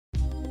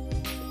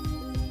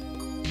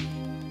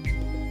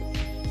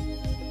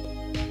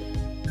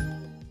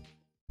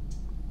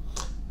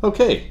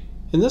Okay,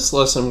 in this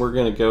lesson we're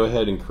going to go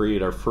ahead and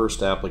create our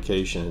first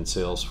application in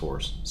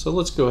SalesForce. So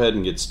let's go ahead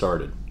and get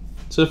started.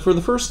 So for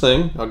the first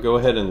thing, I'll go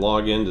ahead and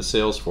log into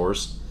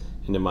SalesForce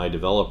into my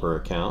developer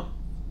account.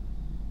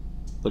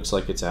 Looks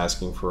like it's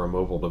asking for a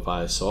mobile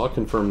device, so I'll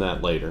confirm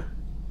that later.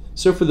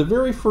 So for the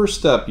very first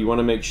step, you want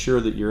to make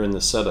sure that you're in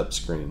the setup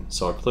screen.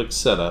 So I'll click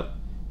setup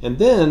and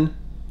then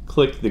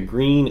click the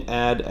green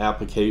add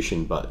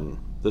application button.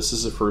 This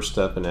is the first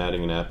step in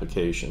adding an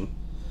application.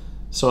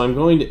 So I'm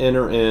going to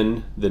enter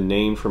in the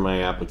name for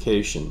my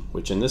application,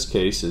 which in this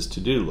case is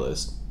to-do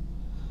list.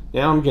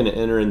 Now I'm going to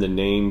enter in the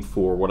name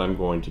for what I'm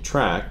going to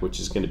track, which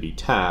is going to be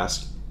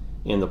task,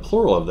 and the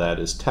plural of that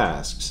is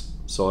tasks.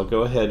 So I'll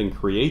go ahead and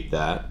create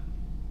that.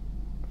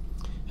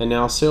 And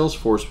now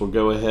SalesForce will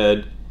go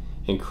ahead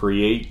and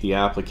create the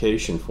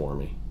application for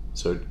me.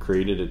 So it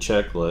created a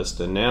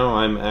checklist, and now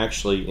I'm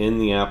actually in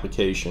the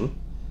application.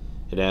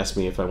 It asked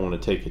me if I want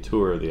to take a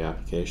tour of the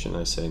application.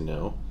 I say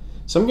no.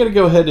 So I'm going to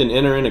go ahead and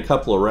enter in a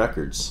couple of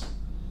records.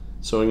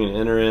 So I'm going to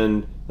enter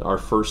in our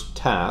first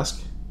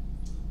task.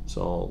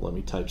 So let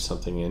me type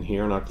something in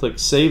here, and I'll click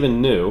Save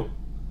and New.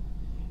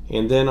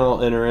 And then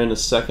I'll enter in a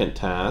second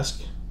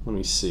task. Let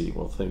me see,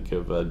 we'll think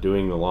of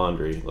doing the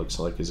laundry. Looks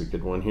like is a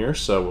good one here.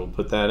 So we'll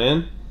put that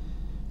in,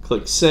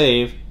 click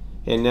Save,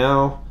 and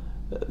now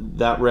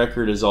that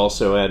record is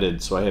also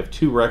added. So I have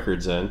two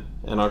records in,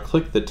 and I'll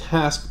click the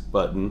Task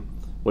button,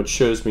 which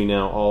shows me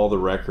now all the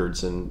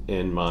records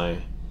in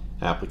my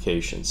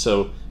application.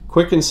 So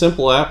quick and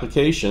simple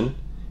application.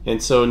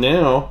 And so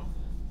now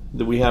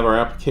that we have our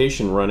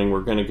application running, we're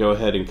going to go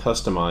ahead and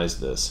customize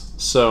this.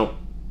 So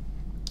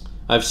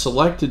I've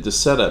selected the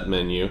setup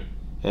menu,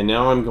 and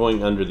now I'm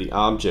going under the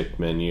object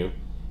menu,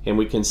 and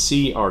we can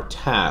see our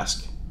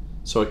task.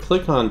 So I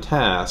click on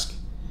task,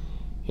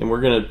 and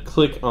we're going to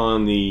click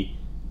on the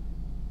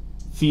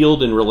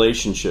field and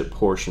relationship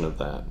portion of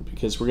that,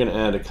 because we're going to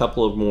add a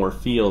couple of more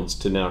fields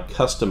to now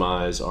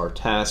customize our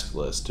task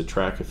list to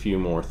track a few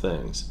more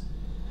things.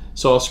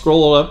 So I'll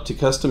scroll up to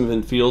custom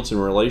and fields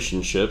and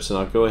relationships, and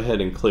I'll go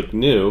ahead and click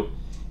new,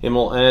 and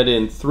we'll add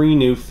in 3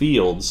 new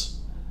fields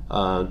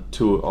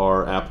to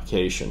our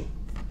application.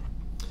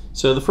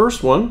 So the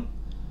first one,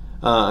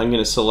 I'm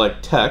going to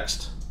select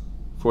text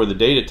for the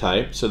data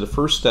type. So the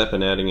first step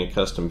in adding a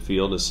custom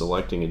field is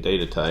selecting a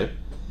data type.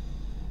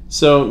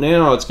 So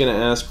now it's going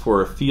to ask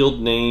for a field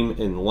name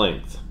and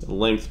length.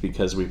 Length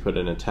because we put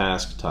in a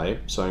task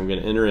type. So I'm going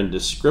to enter in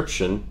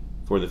description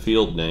for the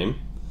field name.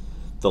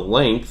 The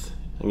length,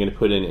 I'm going to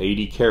put in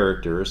 80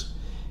 characters.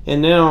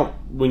 And now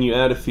when you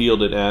add a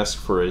field, it asks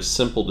for a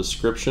simple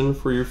description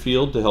for your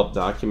field to help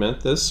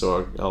document this.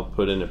 So I'll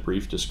put in a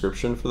brief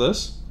description for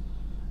this,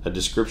 a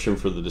description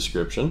for the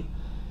description.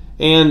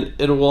 And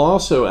it will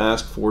also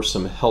ask for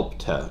some help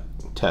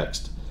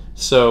text.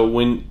 So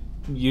when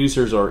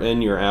users are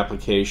in your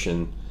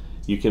application,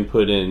 you can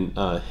put in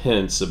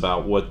hints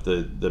about what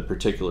the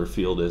particular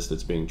field is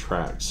that's being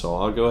tracked. So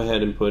I'll go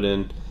ahead and put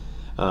in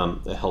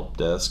a help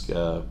desk,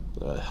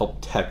 help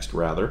text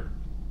rather,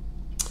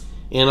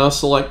 and I'll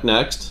select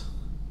next.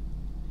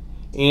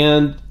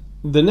 And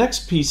the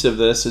next piece of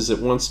this is it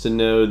wants to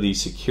know the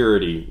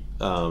security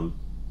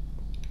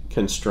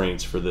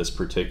constraints for this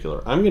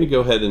particular. I'm going to go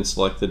ahead and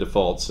select the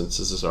default since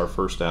this is our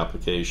first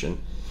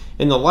application.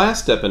 And the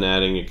last step in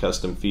adding a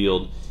custom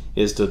field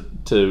is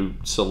to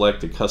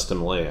select a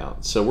custom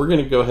layout. So we're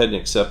going to go ahead and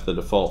accept the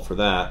default for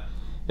that,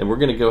 and we're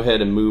going to go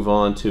ahead and move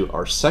on to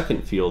our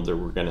second field that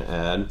we're going to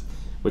add,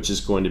 which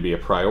is going to be a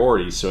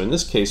priority. So in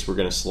this case we're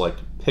going to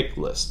select pick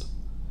list.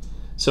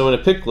 So in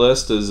a pick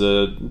list is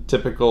a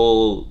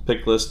typical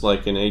pick list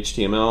like in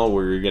HTML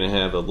where you're going to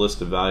have a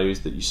list of values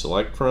that you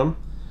select from.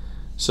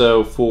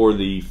 So for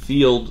the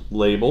field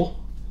label,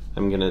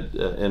 I'm going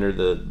to enter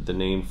the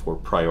name for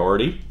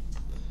priority,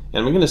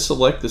 and I'm going to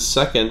select the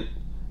second.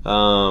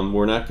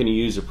 We're not going to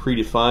use a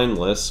predefined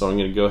list, so I'm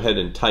going to go ahead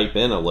and type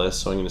in a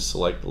list. So I'm going to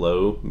select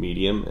low,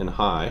 medium, and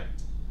high.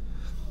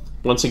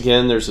 Once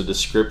again, there's a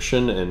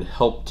description and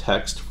help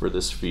text for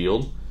this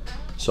field,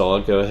 so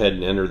I'll go ahead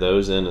and enter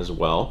those in as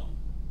well.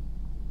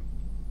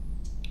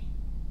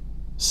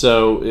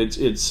 So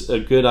it's a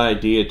good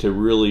idea to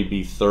really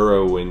be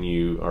thorough when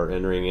you are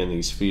entering in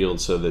these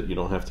fields so that you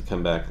don't have to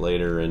come back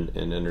later and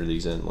enter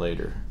these in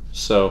later.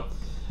 So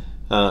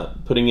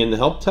putting in the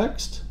help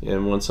text,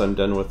 and once I'm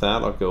done with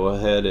that, I'll go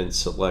ahead and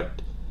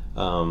select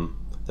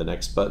the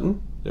next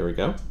button. There we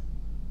go.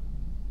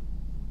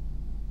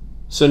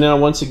 So now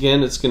once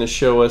again it's going to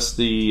show us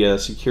the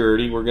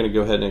security. We're going to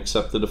go ahead and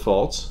accept the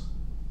defaults.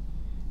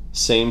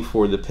 Same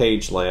for the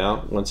page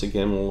layout. Once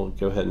again we'll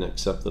go ahead and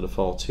accept the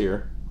defaults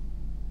here.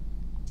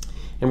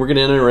 And we're going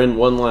to enter in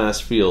one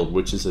last field,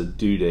 which is a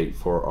due date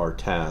for our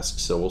task.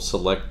 So we'll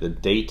select the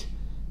date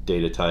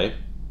data type.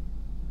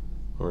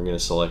 We're going to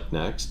select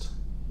next.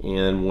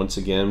 And once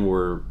again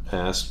we're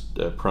asked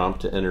a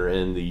prompt to enter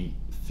in the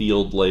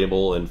field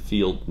label and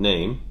field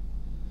name.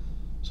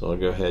 So I'll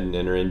go ahead and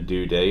enter in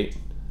due date.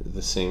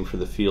 The same for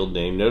the field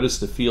name. Notice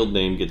the field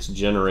name gets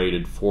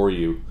generated for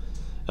you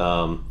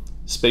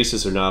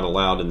spaces are not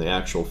allowed in the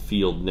actual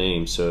field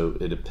name, so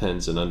it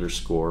appends an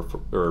underscore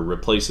for, or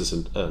replaces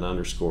an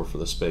underscore for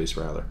the space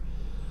rather.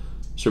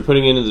 So we're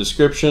putting in the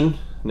description.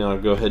 Now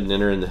I'll go ahead and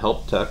enter in the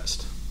help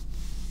text.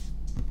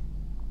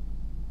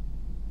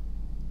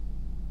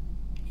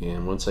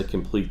 And once I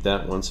complete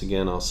that, once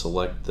again, I'll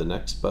select the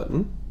next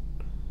button.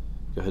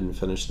 Go ahead and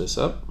finish this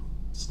up.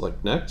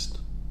 Select next.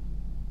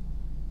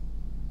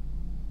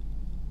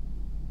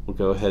 We'll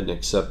go ahead and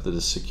accept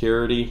the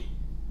security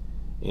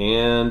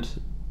and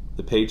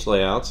the page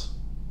layouts.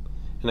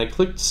 And I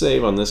clicked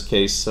save on this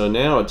case, so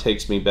now it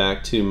takes me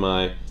back to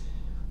my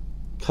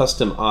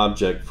custom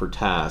object for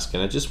task.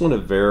 And I just want to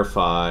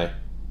verify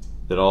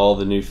that all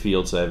the new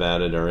fields I've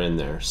added are in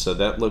there. So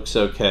that looks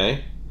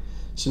okay.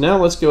 So now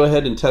let's go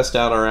ahead and test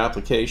out our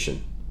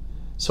application.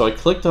 So I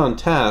clicked on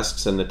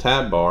tasks in the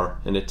tab bar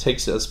and it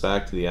takes us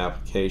back to the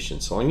application.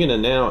 So I'm going to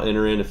now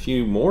enter in a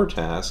few more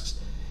tasks,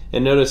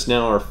 and notice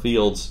now our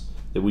fields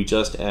that we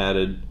just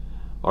added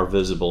are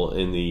visible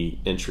in the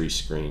entry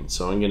screen.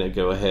 So I'm going to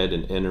go ahead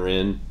and enter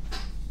in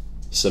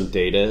some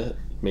data,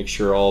 make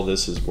sure all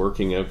this is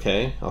working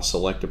okay. I'll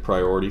select a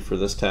priority for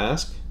this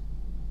task.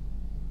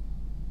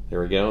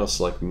 There we go. I'll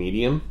select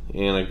medium,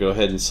 and I go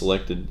ahead and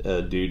select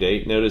a due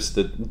date. Notice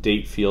the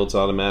date fields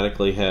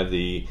automatically have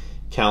the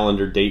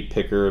calendar date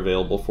picker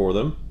available for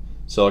them.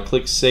 So I'll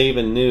click save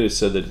and new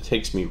so that it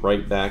takes me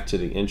right back to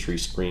the entry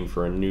screen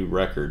for a new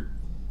record.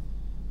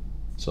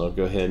 So I'll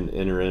go ahead and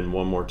enter in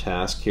one more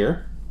task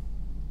here.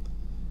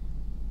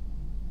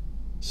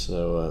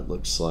 So it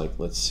looks like,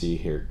 let's see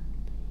here,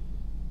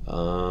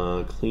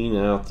 clean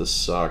out the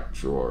sock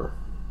drawer.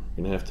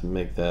 I'm gonna have to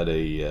make that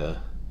a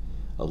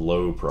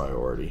low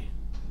priority.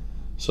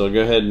 So I'll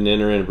go ahead and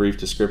enter in a brief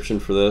description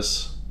for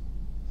this,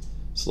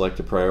 select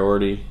a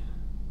priority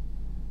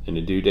and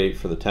a due date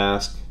for the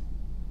task.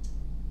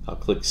 I'll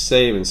click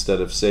save instead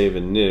of save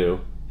and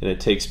new, and it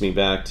takes me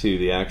back to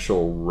the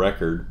actual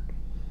record,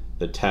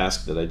 the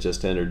task that I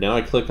just entered. Now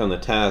I click on the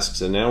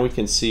tasks, and now we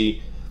can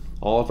see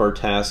all of our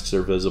tasks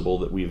are visible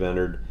that we've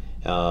entered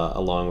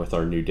along with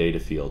our new data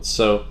fields.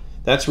 So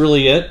that's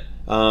really it.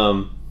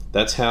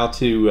 That's how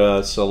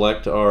to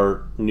select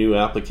our new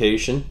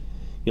application.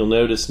 You'll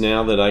notice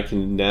now that I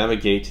can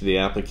navigate to the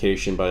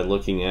application by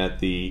looking at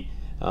the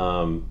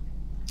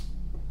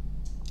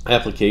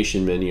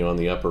application menu on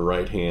the upper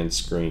right hand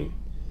screen.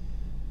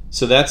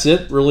 So that's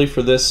it really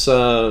for this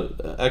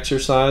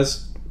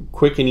exercise.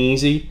 Quick and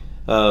easy,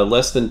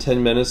 less than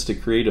 10 minutes to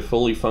create a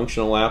fully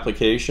functional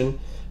application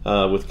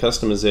with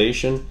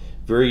customization.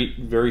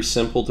 Very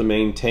simple to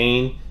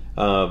maintain,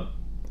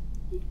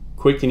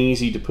 quick and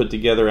easy to put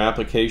together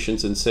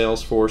applications in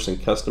Salesforce and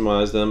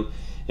customize them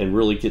and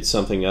really get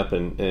something up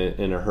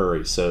in a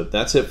hurry. So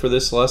that's it for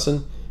this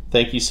lesson.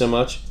 Thank you so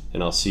much,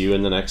 and I'll see you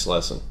in the next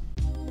lesson.